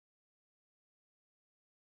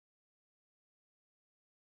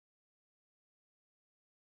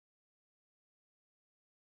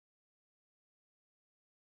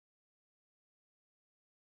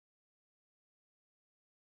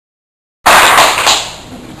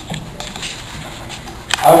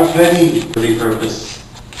out of any really purpose.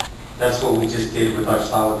 That's what we just did with our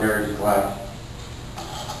solidarity clap.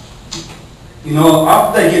 You know,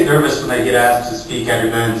 often I get nervous when I get asked to speak at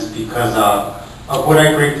events because of what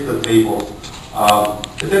I bring to the table.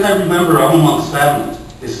 But then I remember I'm amongst family.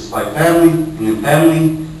 This is my family, and in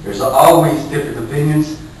family, there's always different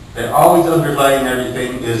opinions. But always underlying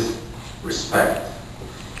everything is respect.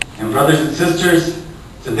 And brothers and sisters,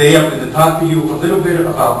 today I'm going to talk to you a little bit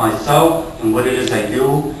about myself and what it is I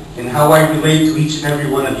do, and how I relate to each and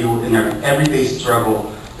every one of you in our everyday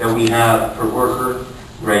struggle that we have for worker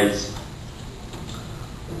rights.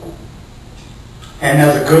 And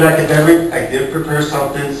as a good academic, I did prepare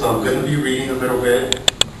something, so I'm going to be reading a little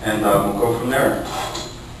bit, and we'll go from there.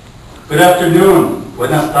 Good afternoon.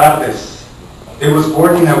 Buenas tardes. It was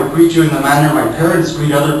morning I would greet you in the manner my parents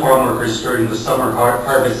greet other farm workers during the summer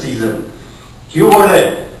harvest season. ¿Qué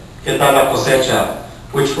huele? ¿Qué tal la cosecha?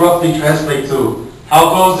 Which roughly translates to, how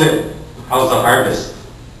goes it? How's the harvest?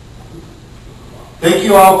 Thank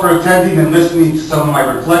you all for attending and listening to some of my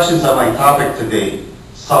reflections on my topic today.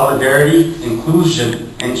 Solidarity,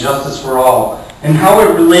 inclusion, and justice for all, and how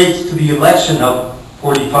it relates to the election of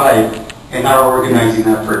 45 and our organizing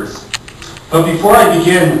efforts. But before I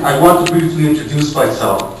begin, I want to briefly introduce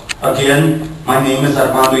myself. Again, my name is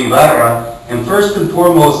Armando, and first and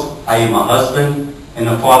foremost, I am a husband and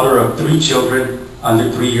a father of 3 children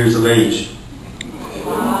under 3 years of age.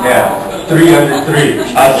 Yeah, 3 under 3,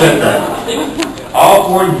 I said that. All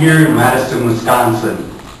born here in Madison,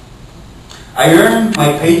 Wisconsin. I earn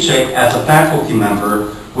my paycheck as a faculty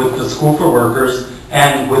member with the School for Workers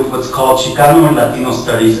and with what's called Chicano and Latino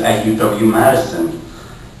Studies at UW-Madison.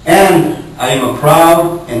 And I am a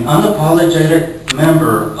proud and unapologetic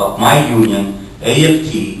member of my union,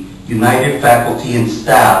 AFT, United Faculty and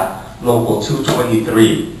Staff, Local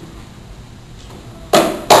 223.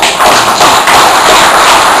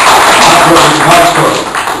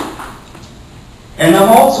 And I'm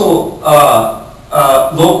also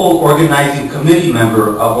local organizing committee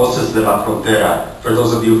member of Voces de la Frontera, for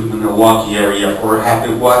those of you from the Milwaukee area or have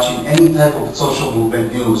been watching any type of social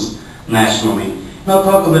movement news nationally. And I'll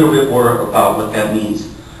talk a little bit more about what that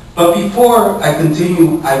means. But before I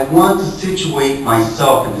continue, I want to situate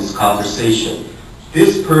myself in this conversation.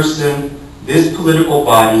 This person, this political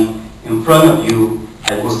body in front of you,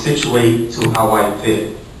 I will situate to how I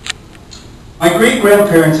fit. My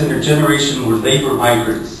great-grandparents and their generation were labor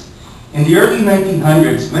migrants. In the early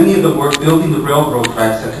 1900s, many of them worked building the railroad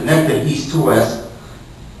tracks that connected east to west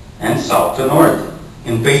and south to north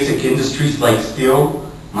in basic industries like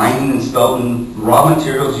steel, mining, and smelting raw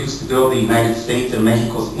materials used to build the United States and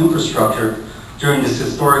Mexico's infrastructure during this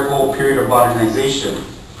historical period of modernization.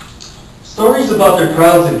 Stories about their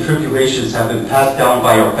trials and tribulations have been passed down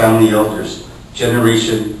by our family elders,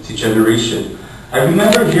 generation to generation. I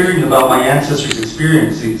remember hearing about my ancestors'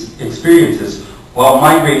 experiences while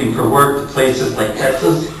migrating for work to places like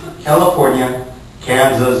Texas, California,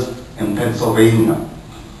 Kansas, and Pennsylvania.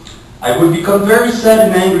 I would become very sad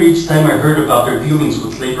and angry each time I heard about their dealings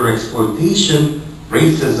with labor exploitation,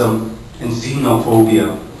 racism, and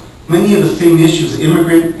xenophobia. Many of the same issues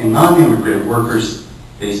immigrant and non-immigrant workers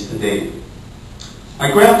face today.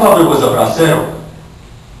 My grandfather was a bracero.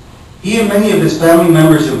 He and many of his family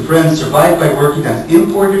members and friends survived by working as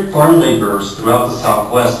imported farm laborers throughout the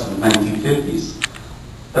Southwest in the 1950s.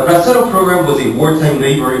 The bracero program was a wartime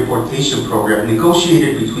labor importation program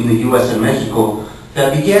negotiated between the U.S. and Mexico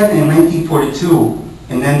that began in 1942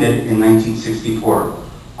 and ended in 1964,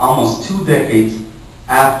 almost 2 decades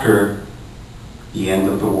after the end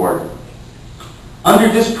of the war. Under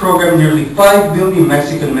this program, nearly 5 million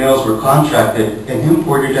Mexican males were contracted and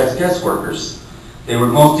imported as guest workers. They were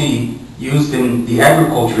mostly used in the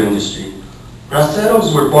agriculture industry.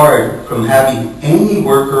 Braceros were barred from having any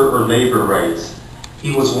worker or labor rights.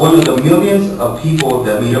 He was one of the millions of people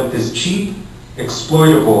that made up this cheap,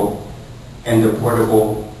 exploitable, and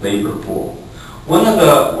deportable labor pool. One of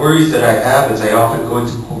the worries that I have is I often go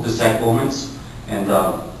into cul-de-sac moments, and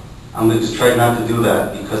I'm going to try not to do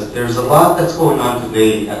that because there's a lot that's going on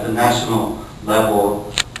today at the national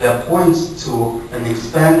level that points to an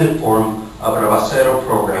expanded form of a bracero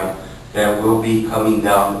program that will be coming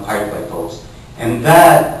down the pipe, I suppose. And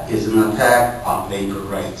that is an attack on labor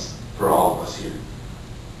rights for all of us here.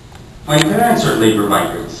 My parents are labor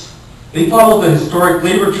migrants. They followed the historic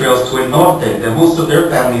labor trails to El Norte that most of their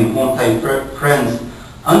family and hometown friends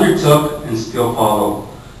undertook and still follow.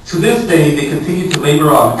 To this day, they continue to labor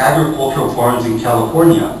on agricultural farms in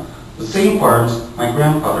California, the same farms my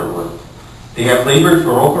grandfather worked. They have labored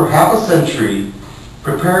for over half a century,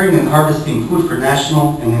 preparing and harvesting food for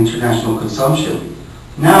national and international consumption.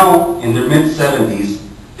 Now, in their mid-70s,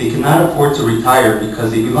 They cannot afford to retire because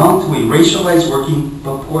they belong to a racialized working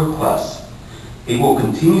but poor class. They will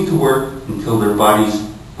continue to work until their bodies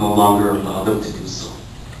no longer allow them to do so.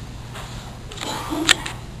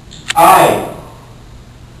 I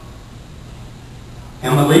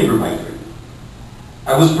am a labor migrant.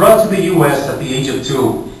 I was brought to the U.S. at the age of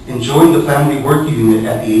 2 and joined the family work unit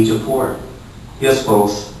at the age of 4. Yes,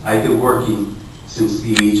 folks, I've been working since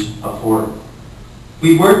the age of 4.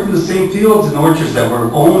 We worked in the same fields and orchards that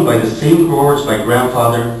were owned by the same growers my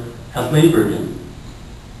grandfather had labored in.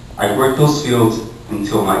 I worked those fields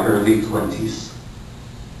until my early 20s.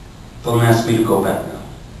 Don't ask me to go back now.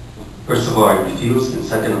 First of all, I refuse, and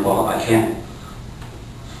second of all, I can't.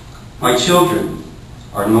 My children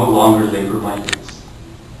are no longer labor migrants.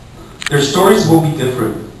 Their stories will be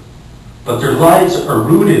different, but their lives are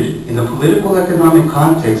rooted in a political economic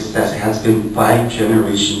context that has been 5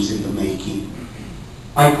 generations in the making.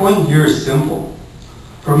 My point here is simple.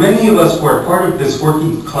 For many of us who are part of this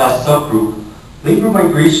working class subgroup, labor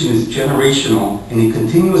migration is generational and a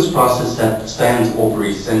continuous process that spans over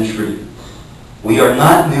a century. We are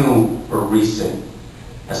not new or recent,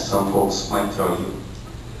 as some folks might tell you.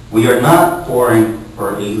 We are not foreign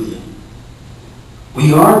or alien.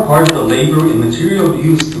 We are part of the labor and material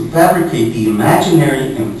used to fabricate the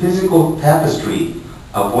imaginary and physical tapestry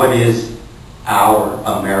of what is our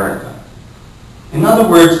America. In other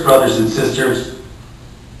words, brothers and sisters,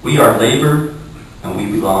 we are labor and we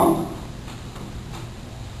belong.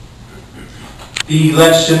 The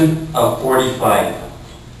election of 45.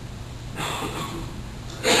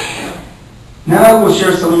 Now I will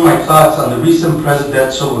share some of my thoughts on the recent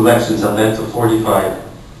presidential elections that led to 45.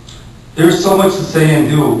 There is so much to say and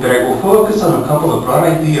do, but I will focus on a couple of broad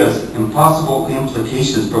ideas and possible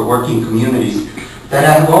implications for working communities that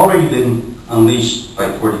have already been unleashed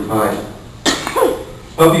by 45.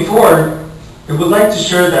 But before, I would like to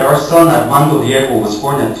share that our son Armando was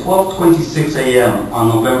born at 12:26 a.m. on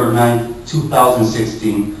November 9,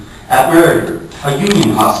 2016 at Merida, a union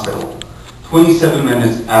hospital, 27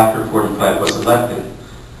 minutes after 45 was elected.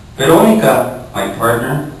 Veronica, my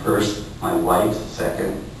partner, first, my wife,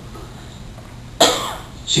 second.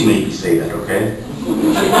 She made me say that, okay?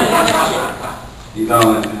 You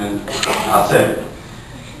know, and I'll say it.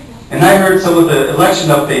 And I heard some of the election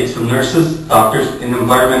updates from nurses, doctors, and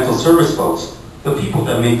environmental service folks, the people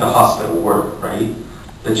that make the hospital work, right?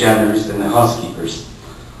 The janitors and the housekeepers.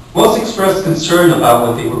 Most expressed concern about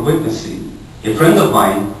what they were witnessing. A friend of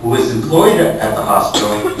mine, who is employed at the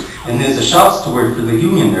hospital and is a shop steward for the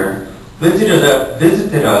union there,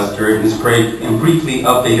 visited us during his break and briefly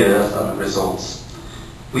updated us on the results.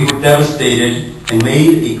 We were devastated and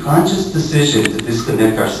made a conscious decision to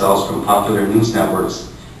disconnect ourselves from popular news networks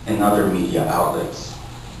and other media outlets.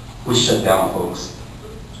 We shut down, folks.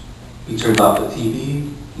 We turned off the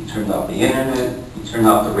TV, we turned off the internet, we turned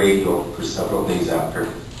off the radio for several days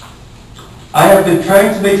after. I have been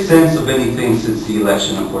trying to make sense of anything since the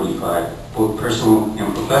election of 45, both personal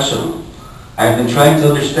and professional. I have been trying to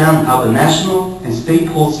understand how the national and state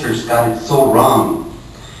pollsters got it so wrong,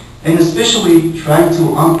 and especially trying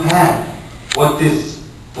to unpack what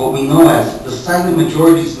we know as the silent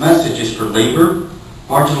majority's messages for labor,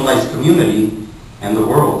 marginalized community, and the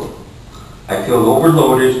world. I feel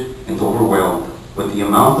overloaded and overwhelmed with the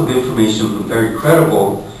amount of information from very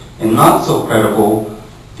credible and not so credible,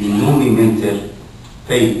 the newly minted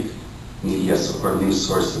fake media or news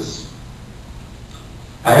sources.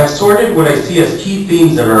 I have sorted what I see as key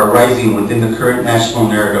themes that are arising within the current national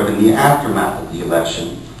narrative in the aftermath of the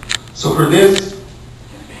election. So this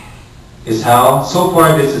is how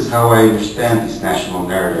I understand these national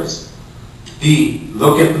narratives. B,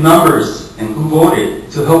 look at the numbers and who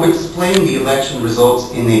voted to help explain the election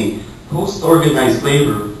results in a post-organized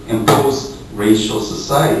labor and post-racial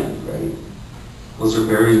society, right? Those are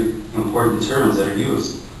very important terms that are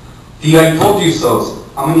used. The I told you so's.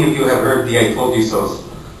 How many of you have heard the I told you so's?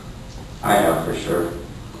 I have, for sure.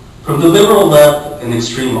 From the liberal left and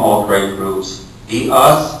extreme alt-right groups, the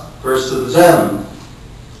us versus them,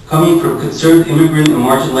 coming from concerned immigrant and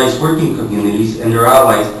marginalized working communities and their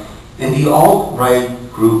allies, and the alt-right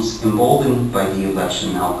groups emboldened by the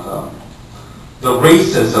election outcome. The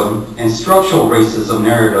racism and structural racism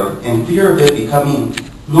narrative and fear of it becoming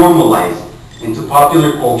normalized into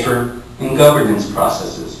popular culture and governance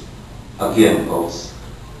processes. Again, folks,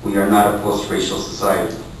 we are not a post-racial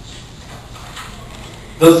society.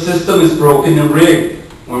 The system is broken and rigged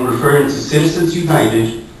when referring to Citizens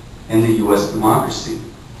United and the U.S. democracy.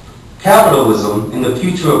 Capitalism and the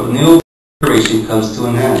future of the new generation comes to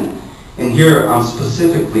an end. And here I'm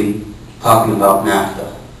specifically talking about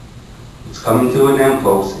NAFTA. It's coming to an end,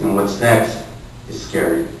 folks, and what's next is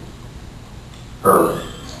scary. Her.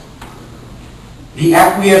 The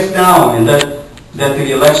acquiesce now and that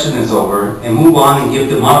the election is over and move on and give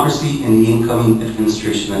democracy and the incoming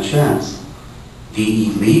administration a chance. The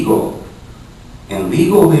illegal and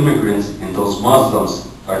legal immigrants and those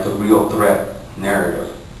Muslims are the real threat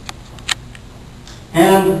narrative.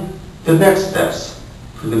 And the next steps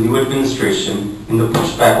for the new administration in the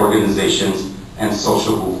pushback organizations and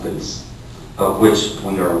social movements, of which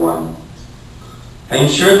we are one. I am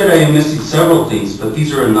sure that I am missing several things, but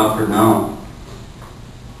these are enough for now.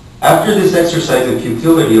 After this exercise in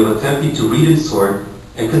futility of attempting to read and sort,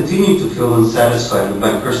 I continue to feel unsatisfied with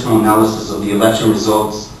my personal analysis of the election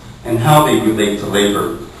results and how they relate to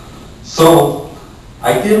labor. So,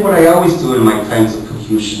 I did what I always do in my times of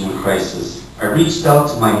confusion and crisis. I reached out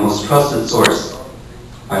to my most trusted source,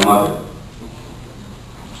 my mother.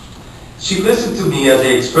 She listened to me as I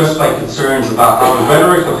expressed my concerns about how the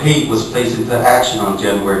rhetoric of hate was placed into action on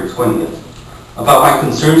January 20th, about my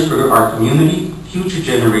concerns for our community, future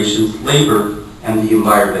generations, labor, and the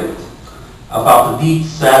environment, about the deep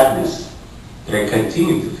sadness that I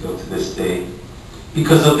continue to feel to this day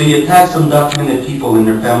because of the attacks undocumented people and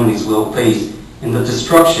their families will face and the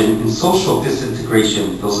destruction and social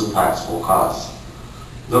disintegration those attacks will cause.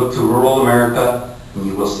 Look to rural America and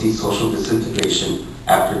you will see social disintegration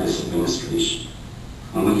after this administration.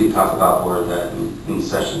 And we can talk about more of that in the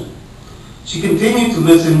session. She continued to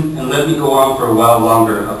listen and let me go on for a while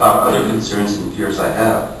longer about other concerns and fears I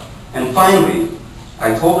have. And finally,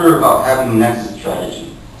 I told her about having an exit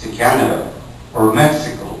strategy to Canada or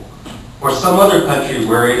Mexico or some other country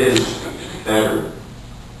where it is better.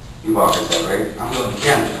 You all heard that, right? I'm going to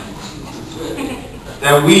Canada.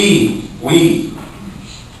 That we,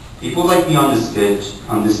 people like me on this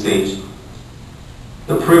stage,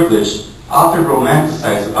 the privileged, often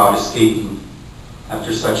romanticize about escaping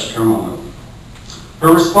after such turmoil.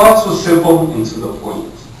 Her response was simple and to the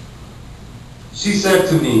point. She said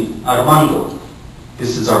to me, Armando,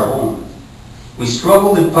 this is our home. We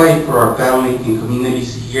struggle and fight for our family and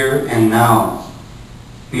communities here and now.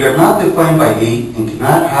 We are not defined by hate and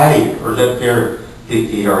cannot hide or let fear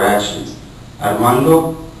dictate our actions.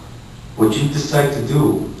 Armando, what you decide to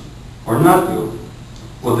do or not do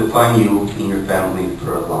will define you and your family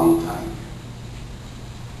for a long time.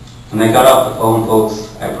 When I got off the phone,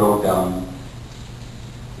 folks, I broke down.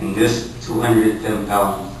 And this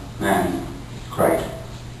 210-pound man cried.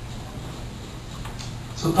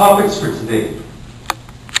 So topics for today.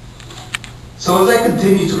 So as I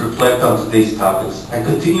continue to reflect on today's topics, I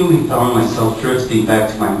continually found myself drifting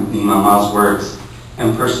back to my mama's words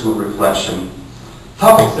and personal reflection.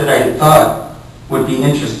 Topics that I thought would be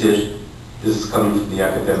interested, this is coming from the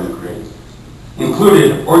academic grade,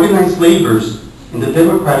 included organized labors in the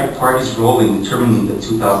Democratic Party's role in determining the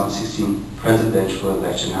 2016 presidential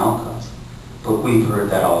election outcomes. But we've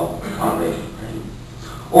heard that all already, right?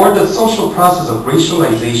 Or the social process of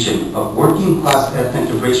racialization of working class ethnic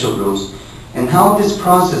and racial groups and how this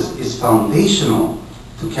process is foundational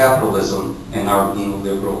to capitalism and our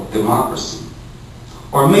neoliberal democracy.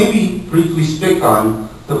 Or maybe briefly speak on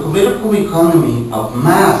the political economy of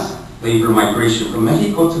mass labor migration from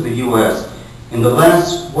Mexico to the U.S. in the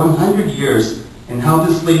last 100 years and how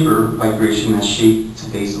this labor migration has shaped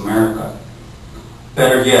today's America.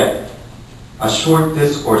 Better yet, a short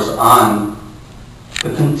discourse on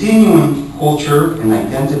the continuing culture and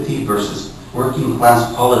identity versus working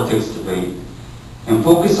class politics debate and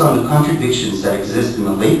focus on the contradictions that exist in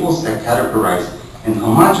the labels that categorize and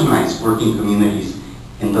homogenize working communities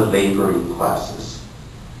in the laboring classes.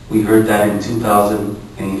 We heard that in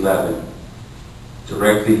 2011,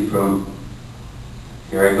 directly from,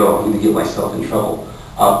 here I go, I'm going to get myself in trouble,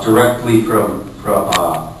 directly from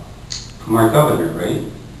our governor, right?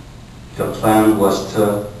 The plan was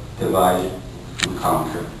to divide and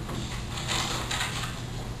conquer.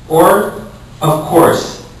 Or, of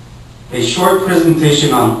course, a short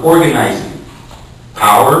presentation on organizing,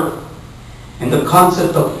 power, and the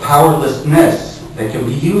concept of powerlessness that can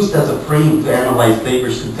be used as a frame to analyze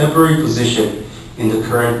labor's contemporary position in the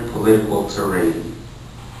current political terrain.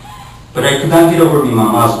 But I could not get over mi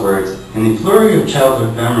mama's words and the flurry of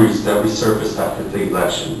childhood memories that resurfaced after the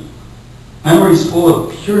election. Memories full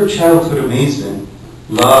of pure childhood amazement,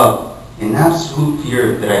 love, and absolute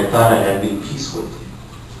fear that I thought I had made peace with.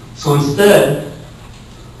 So instead,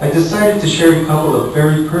 I decided to share a couple of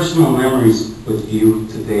very personal memories with you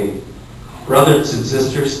today. Brothers and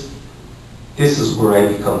sisters, this is where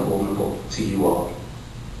I become vulnerable to you all.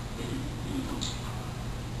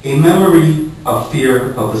 A memory of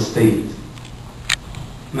fear of the state.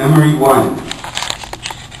 Memory 1.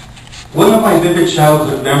 One of my vivid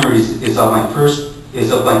childhood memories is of my first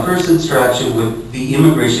interaction with the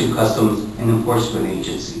Immigration Customs and Enforcement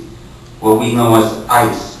Agency, what we know as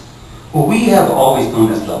ICE, who we have always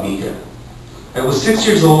known as La Migra. I was 6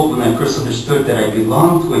 years old when I first understood that I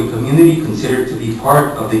belonged to a community considered to be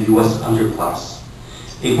part of the U.S. underclass,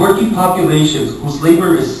 a working population whose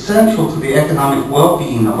labor is central to the economic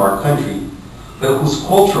well-being of our country, but whose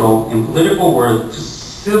cultural and political worth to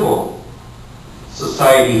civil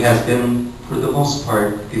society has been, for the most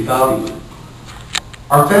part, devalued.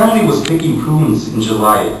 Our family was picking prunes in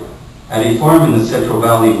July at a farm in the Central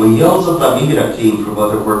Valley when yells of La Migra came from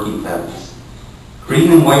other working families.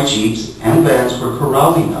 Green and white jeeps and vans were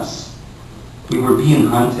corralling us. We were being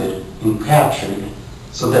hunted and captured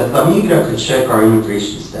so that La Migra could check our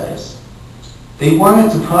immigration status. They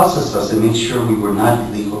wanted to process us and make sure we were not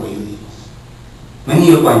illegal aliens.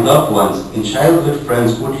 Many of my loved ones and childhood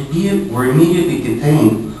friends were immediately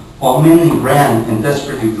detained while many ran and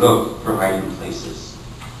desperately looked for hiding places.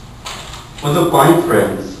 One of my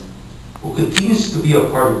friends, who continues to be a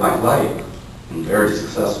part of my life and very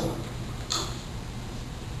successful,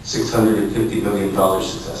 $650 million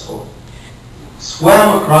successful,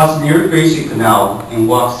 swam across the Immigration Canal and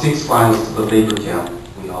walked 6 miles to the labor camp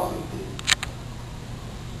we all did.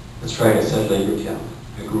 That's right, I said labor camp.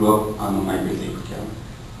 I grew up on the migrant labor camp.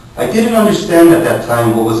 I didn't understand at that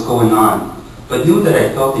time what was going on, but knew that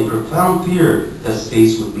I felt a profound fear that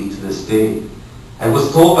space would be to this day. I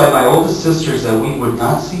was told by my oldest sisters that we would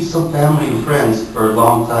not see some family and friends for a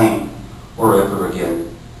long time or ever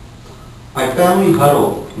again. My family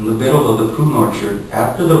huddled in the middle of the prune orchard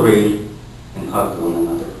after the raid and hugged one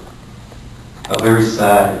another. A very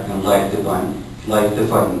sad and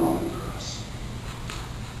life-defining moment for us.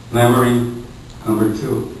 Memory number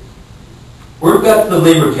 2. Word got to the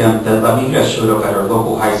labor camp that La Migra showed up at our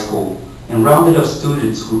local high school and rounded up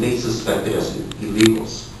students who they suspected as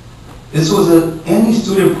illegals. This was any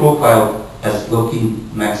student profiled as looking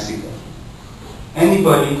Mexican.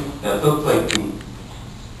 Anybody that looked like me,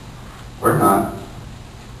 or not,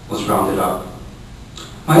 was rounded up.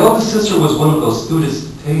 My oldest sister was one of those students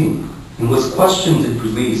detained and was questioned and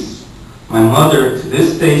released. My mother, to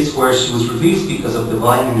this day, swears she was released because of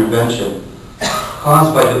divine intervention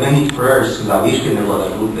caused by the many prayers to La Virgen de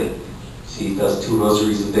Guadalupe. She does 2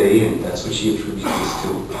 rosaries a day, and that's what she attributes this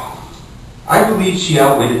to. I believe she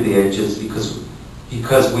outwitted the edges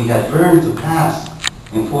because we had learned to pass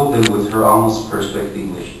and fool them with her almost perfect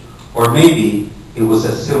English. Or maybe it was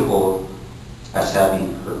as simple as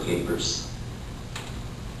having her papers.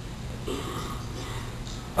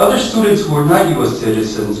 Other students who were not U.S.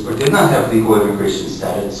 citizens or did not have legal immigration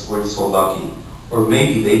status weren't so lucky, or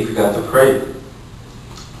maybe they forgot to pray.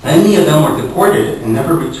 Many of them were deported and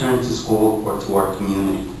never returned to school or to our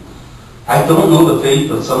community. I don't know the fate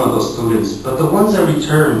of some of those students, but the ones that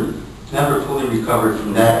returned never fully recovered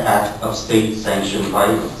from that act of state-sanctioned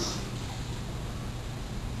violence.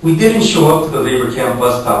 We didn't show up to the labor camp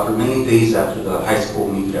bus stop for many days after the high school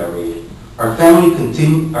Migra raid. Our family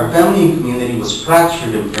and community was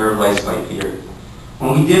fractured and paralyzed by fear.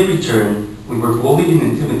 When we did return, we were bullied and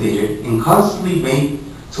intimidated and constantly made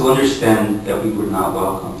to understand that we were not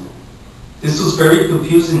welcome. This was very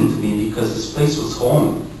confusing to me because this place was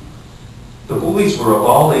home. The bullies were of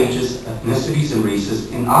all ages, ethnicities, and races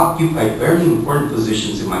and occupied very important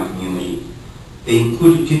positions in my community. They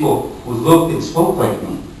included people who looked and spoke like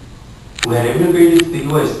me, who had immigrated to the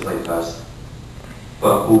U.S. like us,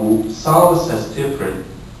 but who saw us as different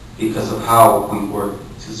because of how we worked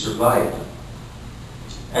to survive.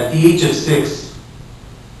 At the age of 6,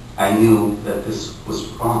 I knew that this was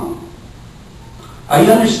wrong. I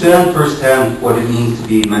understand firsthand what it means to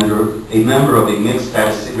be a member of a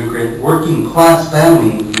mixed-status immigrant working-class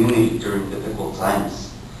family and community during difficult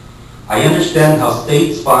times. I understand how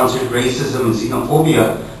state-sponsored racism and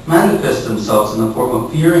xenophobia manifest themselves in the form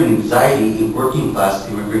of fear and anxiety in working-class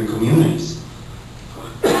immigrant communities.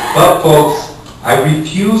 But folks, I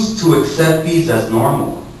refuse to accept these as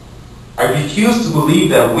normal. I refuse to believe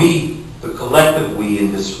that we, the collective we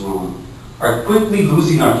in this room, are quickly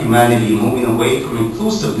losing our humanity and moving away from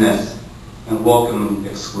inclusiveness and welcoming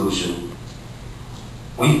exclusion.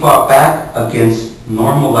 We fought back against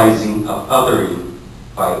normalizing of othering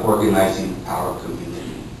by organizing our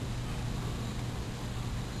community.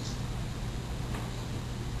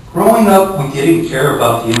 Growing up, we didn't care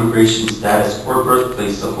about the immigration status or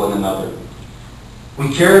birthplace of one another.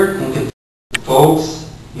 We cared and considered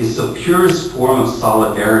folks is the purest form of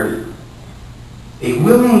solidarity. A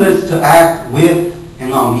willingness to act with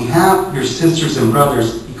and on behalf of your sisters and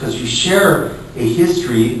brothers because you share a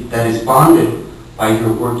history that is bonded by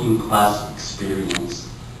your working class experience.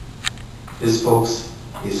 This, folks,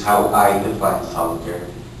 is how I define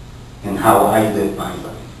solidarity and how I live my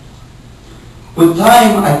life. With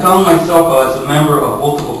time, I found myself as a member of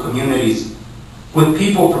multiple communities with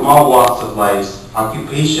people from all walks of life,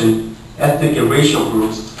 occupation, ethnic, and racial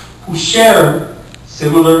groups who share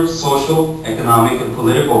similar social, economic, and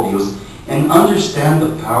political views and understand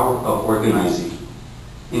the power of organizing.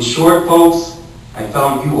 In short, folks, I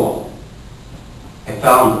found you all. I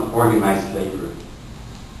found organized labor.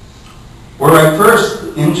 Where I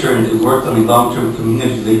first interned and worked on a long-term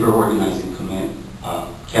community labor organizing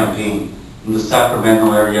campaign in the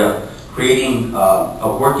Sacramento area, creating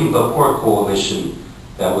a working but poor coalition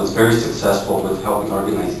that was very successful with helping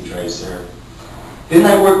organizing drives there. Then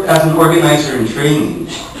I worked as an organizer in training,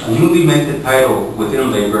 a newly minted title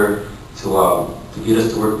within labor to get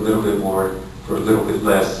us to work a little bit more for a little bit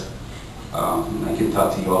less. I can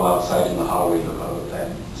talk to you all outside in the hallway about what that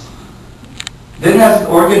means. Then as an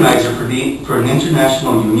organizer for an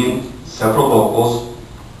international union, several locals,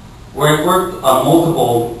 where I worked on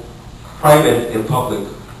multiple private and public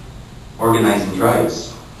organizing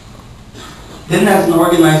drives. Then as an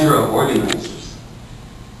organizer of organizers,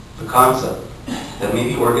 the concept that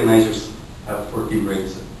maybe organizers have working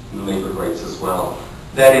rights and labor rights as well,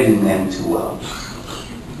 that didn't end too well.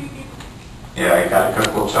 Yeah, I got a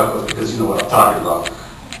couple of chuckles because you know what I'm talking about.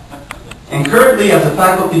 And currently, as a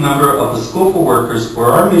faculty member of the School for Workers, where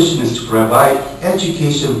our mission is to provide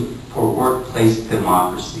education for workplace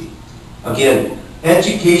democracy. Again,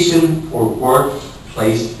 education for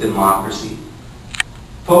workplace democracy.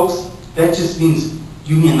 Folks, that just means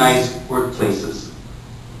unionized workplaces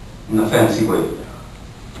in a fancy way.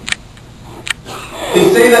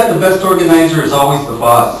 They say that the best organizer is always the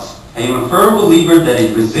boss. I am a firm believer that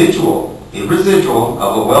a residual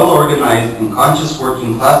of a well-organized and conscious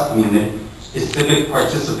working class community is civic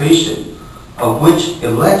participation, of which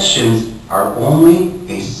elections are only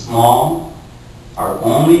a small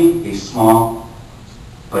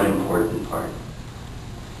but important part.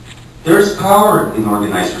 There is power in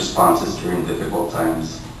organized responses during difficult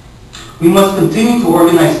times. We must continue to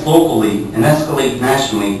organize locally and escalate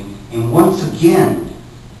nationally, and once again,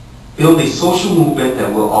 build a social movement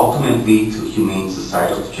that will ultimately lead to humane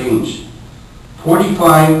societal change.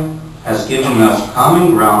 45 has given us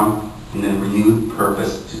common ground and a renewed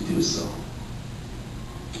purpose to do so.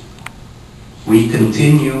 We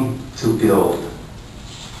continue to build.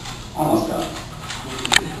 Almost done.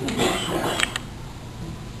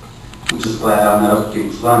 I'm just glad I'm not up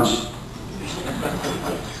against lunch.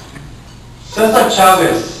 Cesar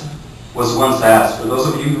Chavez was once asked, for those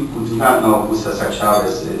of you who do not know who Cesar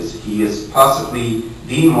Chavez is, he is possibly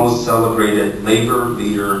the most celebrated labor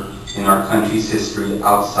leader in our country's history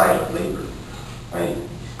outside of labor, right?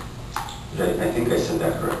 I think I said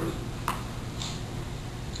that correctly.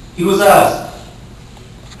 He was asked,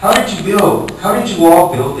 how did you all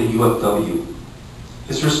build the UFW?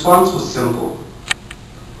 His response was simple,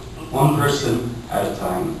 one person at a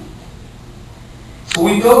time. So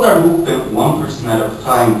we build our movement one person at a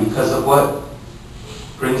time because of what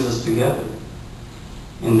brings us together.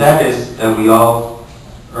 And that is that we all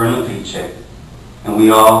earn a paycheck and we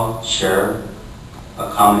all share a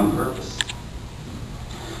common purpose.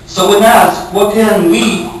 So when asked, what can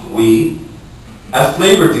we as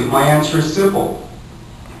labor do, my answer is simple.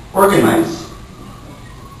 Organize.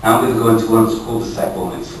 Now I'm going to go into one of the cul-de-sac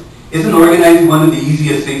moments. Isn't organizing one of the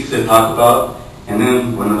easiest things to talk about and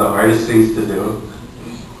then one of the hardest things to do?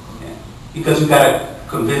 Yeah. Because we've got to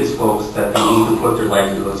convince folks that they need to put their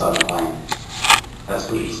livelihoods on the line.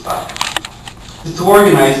 That's what it's about. Is to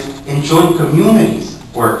organize and join communities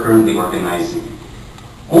who are currently organizing.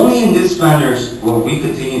 Only in this manner will we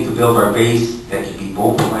continue to build our base that can be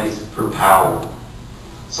mobilized for power.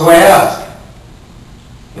 So I ask,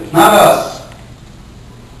 if not us,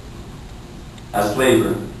 as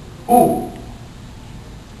labor, who?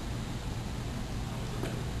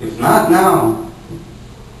 If not now,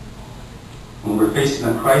 when we're facing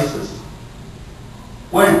a crisis,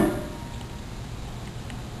 when?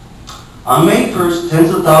 On May 1st,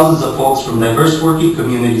 tens of thousands of folks from diverse working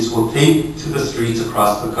communities will take to the streets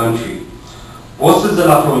across the country. Voces de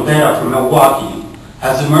la Frontera from Milwaukee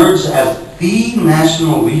has emerged as the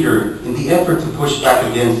national leader in the effort to push back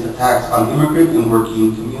against attacks on immigrant and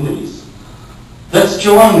working communities. Let's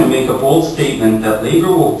join and make a bold statement that labor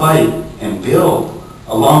will fight and build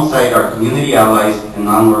alongside our community allies and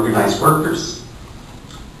non-organized workers.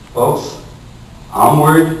 Folks,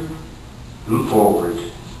 onward and forward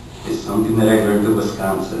is something that I learned in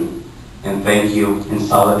Wisconsin. And thank you in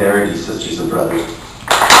solidarity, sisters and brothers.